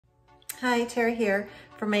Hi, Tara here.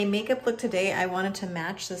 For my makeup look today, I wanted to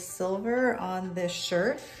match the silver on this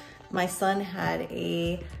shirt. My son had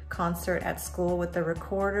a concert at school with the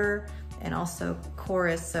recorder and also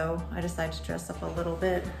chorus, so I decided to dress up a little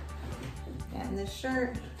bit. And this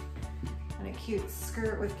shirt and a cute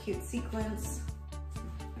skirt with cute sequins.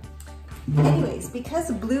 Anyways,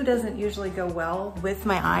 because blue doesn't usually go well with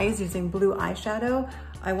my eyes using blue eyeshadow,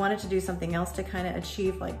 I wanted to do something else to kind of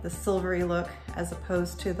achieve like the silvery look as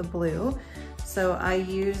opposed to the blue. So I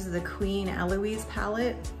used the Queen Eloise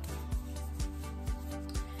palette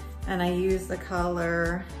and I used the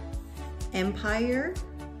color Empire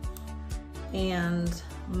and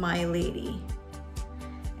My Lady.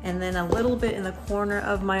 And then a little bit in the corner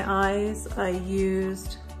of my eyes, I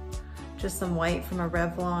used just some white from a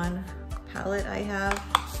Revlon palette I have.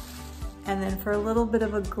 And then for a little bit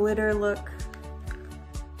of a glitter look,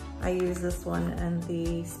 I use this one and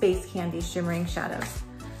the Space Candy Shimmering Shadows.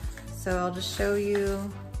 So I'll just show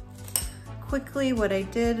you quickly what I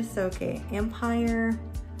did. So, okay, Empire,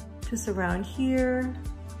 just around here.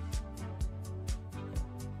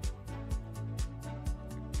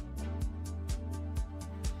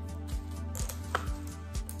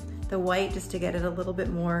 The white just to get it a little bit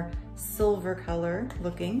more silver color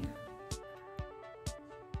looking.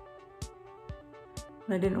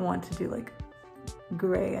 And I didn't want to do like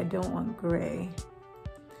gray, I don't want gray.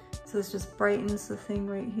 So this just brightens the thing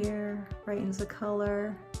right here, brightens the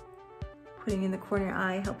color. Putting in the corner of your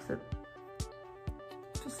eye helps it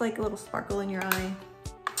just like a little sparkle in your eye.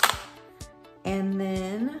 And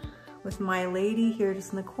then with My Lady here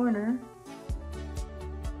just in the corner,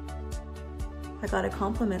 I got a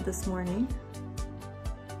compliment this morning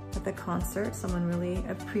at the concert. Someone really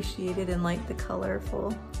appreciated and liked the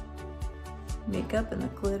colorful makeup and the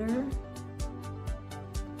glitter.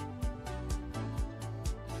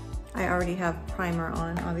 I already have primer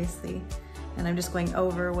on, obviously, and I'm just going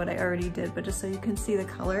over what I already did, but just so you can see the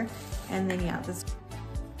color. And then, yeah, this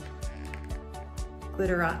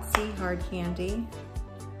Glitterazzi Hard Candy,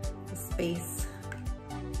 the Space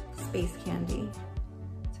Candy.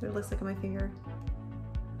 That's what it looks like on my finger.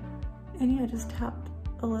 And yeah, just tapped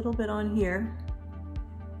a little bit on here.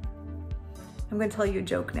 I'm gonna tell you a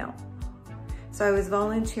joke now. So I was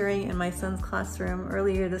volunteering in my son's classroom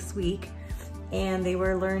earlier this week, and they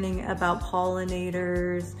were learning about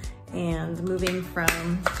pollinators and moving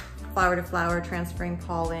from flower to flower, transferring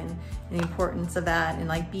pollen and the importance of that, and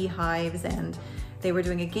like beehives. And they were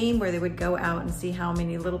doing a game where they would go out and see how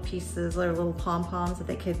many little pieces or little pom-poms that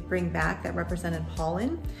they could bring back that represented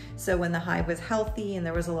pollen. So when the hive was healthy and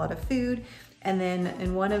there was a lot of food, and then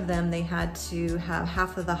in one of them they had to have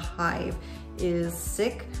half of the hive is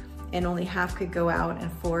sick and only half could go out and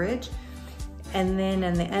forage. And then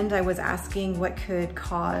in the end, I was asking what could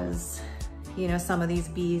cause, you know, some of these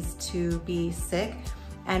bees to be sick.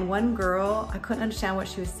 And one girl, I couldn't understand what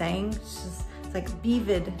she was saying. She's like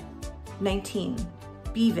BVID-19,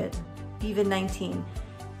 BVID-19.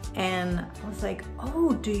 And I was like,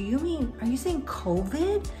 oh, are you saying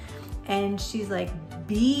COVID? And she's like,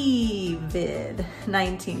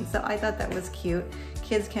 BVID-19. So I thought that was cute.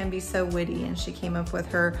 Kids can be so witty, and she came up with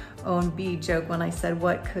her own bee joke when I said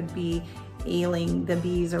what could be ailing the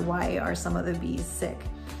bees or why are some of the bees sick.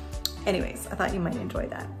 Anyways, I thought you might enjoy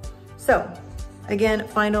that. So again,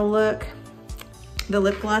 final look. The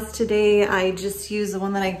lip gloss today, I just use the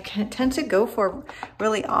one that I tend to go for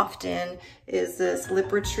really often, is this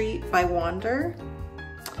Lip Retreat by Wander.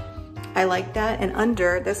 I like that. And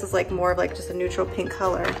under, this is like more of like just a neutral pink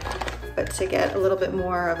color, but to get a little bit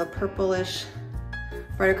more of a purplish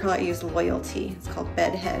brighter color, I use Loyalty. It's called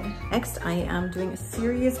Bedhead. Next, I am doing a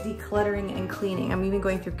serious decluttering and cleaning. I'm even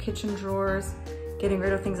going through kitchen drawers, getting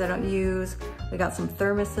rid of things I don't use. We got some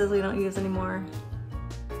thermoses we don't use anymore.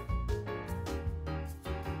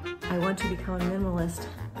 I want to become a minimalist.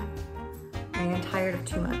 I am tired of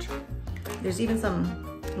too much. There's even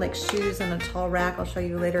some like shoes in a tall rack I'll show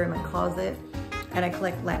you later in my closet. And I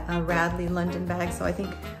collect Radley London bags, so I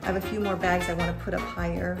think I have a few more bags I want to put up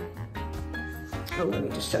higher. Oh, let me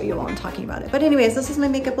just show you while I'm talking about it. But anyways, this is my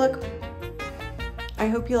makeup look. I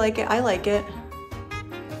hope you like it. I like it.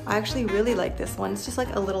 I actually really like this one. It's just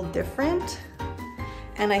like a little different.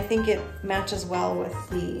 And I think it matches well with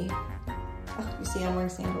the, oh, you see I'm wearing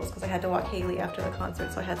sandals because I had to walk Haley after the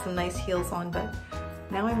concert, so I had some nice heels on, but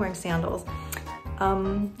now I'm wearing sandals.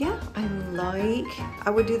 Yeah, I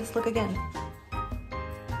would do this look again.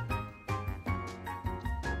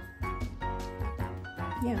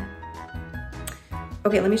 Yeah.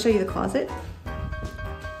 Okay, let me show you the closet.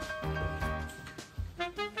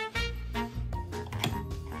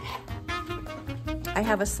 I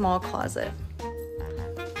have a small closet,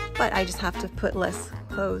 but I just have to put less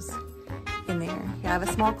clothes in there. Yeah, I have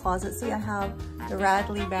a small closet. See, I have the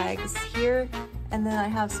Radley bags here, and then I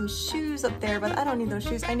have some shoes up there, but I don't need those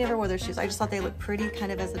shoes. I never wore those shoes. I just thought they looked pretty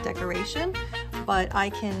kind of as a decoration, but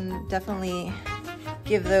I can definitely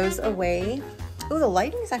give those away. Oh, the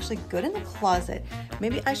lighting is actually good in the closet.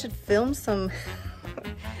 Maybe I should film some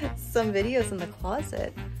some videos in the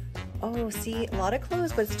closet. Oh, see, a lot of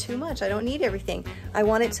clothes, but it's too much. I don't need everything. I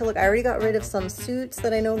want it to look, I already got rid of some suits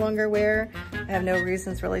that I no longer wear. I have no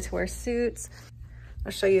reasons really to wear suits.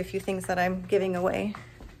 I'll show you a few things that I'm giving away.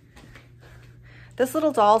 This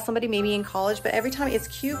little doll, somebody made me in college, but every time, it's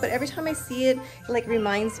cute, but every time I see it, it like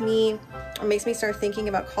reminds me or makes me start thinking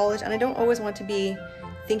about college, and I don't always want to be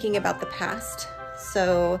thinking about the past.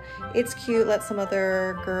 So it's cute. Let some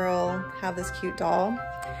other girl have this cute doll.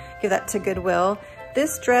 Give that to Goodwill.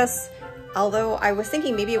 This dress, although I was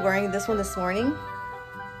thinking maybe wearing this one this morning,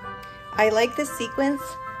 I like this sequence.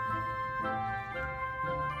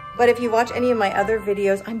 But if you watch any of my other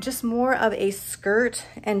videos, I'm just more of a skirt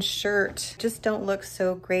and shirt. Just don't look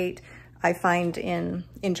so great, I find, in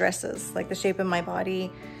dresses, like the shape of my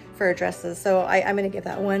body for dresses. So I'm gonna give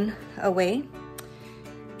that one away.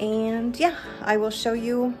 And yeah, I will show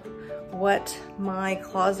you what my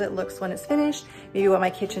closet looks when it's finished, maybe what my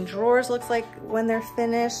kitchen drawers looks like when they're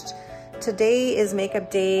finished. Today is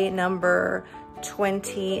makeup day number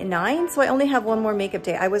 29, so I only have one more makeup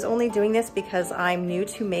day. I was only doing this because I'm new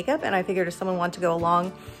to makeup, and I figured if someone wanted to go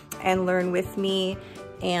along and learn with me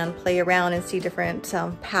and play around and see different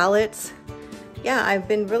palettes, yeah, I've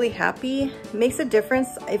been really happy. It makes a difference.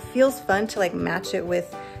 It feels fun to like match it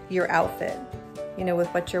with your outfit, you know, with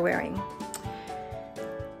what you're wearing.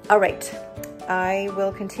 All right, I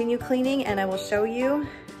will continue cleaning and I will show you.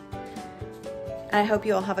 I hope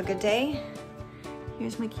you all have a good day.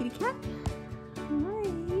 Here's my kitty cat. Hi.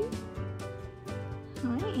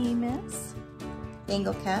 Hi, Amos.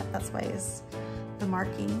 Bengal cat, that's why it's the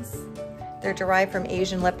markings. They're derived from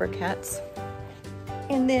Asian leopard cats.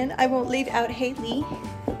 And then I won't leave out Haley.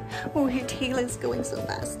 Oh, her tail is going so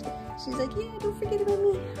fast. She's like, yeah, don't forget about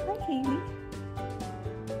me. Hi, Haley.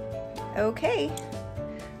 Okay,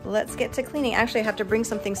 let's get to cleaning. Actually, I have to bring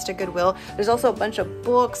some things to Goodwill. There's also a bunch of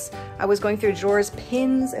books. I was going through drawers.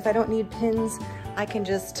 Pins. If I don't need pins, I can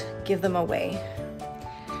just give them away.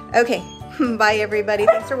 Okay, bye everybody.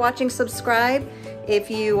 Thanks for watching. Subscribe if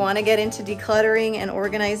you want to get into decluttering and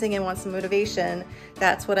organizing and want some motivation.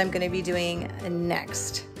 That's what I'm going to be doing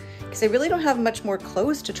next, because I really don't have much more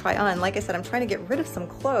clothes to try on. Like I said, I'm trying to get rid of some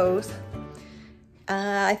clothes.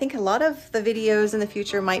 I think a lot of the videos in the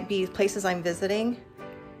future might be places I'm visiting.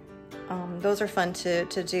 Those are fun to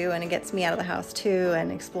do, and it gets me out of the house too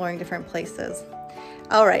and exploring different places.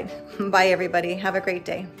 All right, bye everybody. Have a great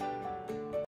day.